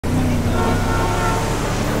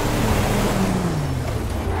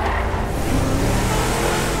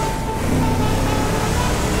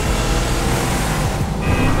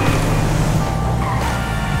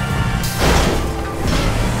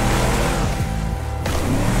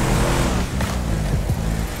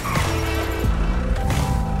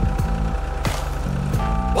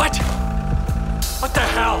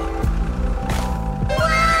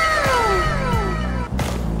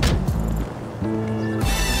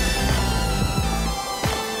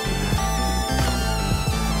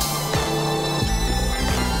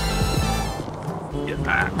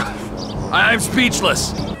I'm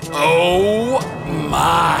speechless. Oh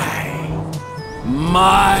my.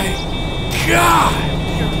 My God.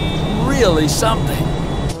 You're really something.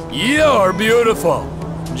 You're beautiful.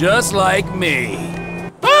 Just like me.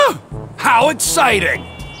 Oh, how exciting.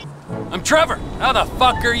 I'm Trevor. How the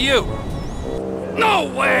fuck are you?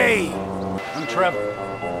 No way. I'm Trevor.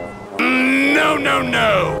 No, no,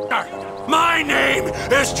 no. My name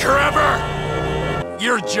is Trevor.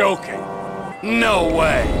 You're joking. No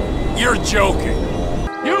way. You're joking.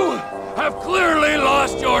 You have clearly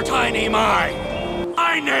lost your tiny mind.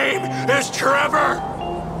 My name is Trevor.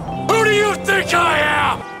 Who do you think I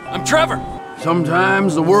am? I'm Trevor.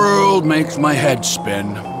 Sometimes the world makes my head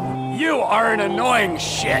spin. You are an annoying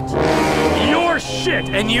shit. You're shit,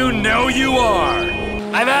 and you know you are.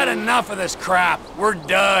 I've had enough of this crap. We're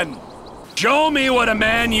done. Show me what a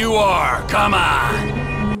man you are. Come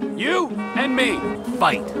on. You and me,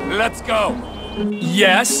 fight. Let's go.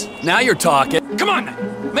 Yes, now you're talking. Come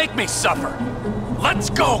on, make me suffer. Let's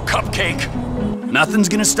go, Cupcake. Nothing's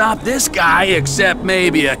gonna stop this guy except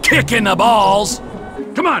maybe a kick in the balls.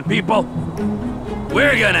 Come on, people.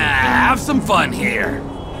 We're gonna have some fun here.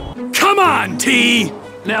 Come on, T!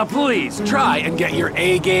 Now please, try and get your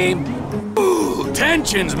A game. Ooh,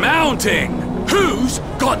 tension's mounting. Who's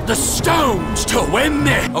got the stones to win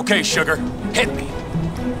this? Okay, sugar, hit me.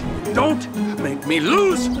 Don't make me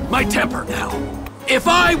lose my temper now. If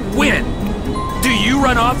I win, do you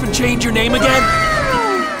run off and change your name again?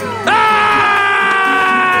 Ah!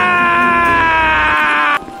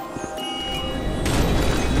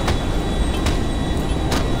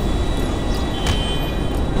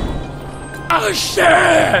 Oh,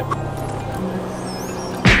 shit!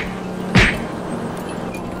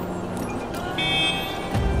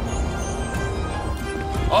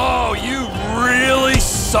 Oh, you really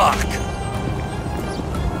suck.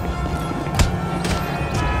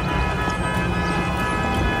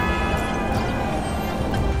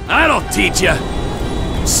 That'll teach you.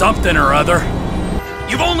 Something or other.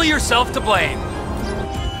 You've only yourself to blame.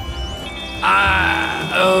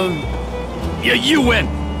 You win.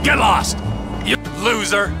 Get lost. You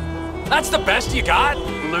loser. That's the best you got?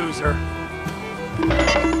 Loser.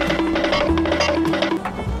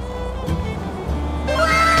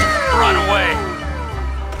 Run away.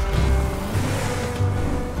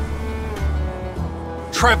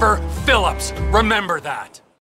 Trevor Phillips. Remember that.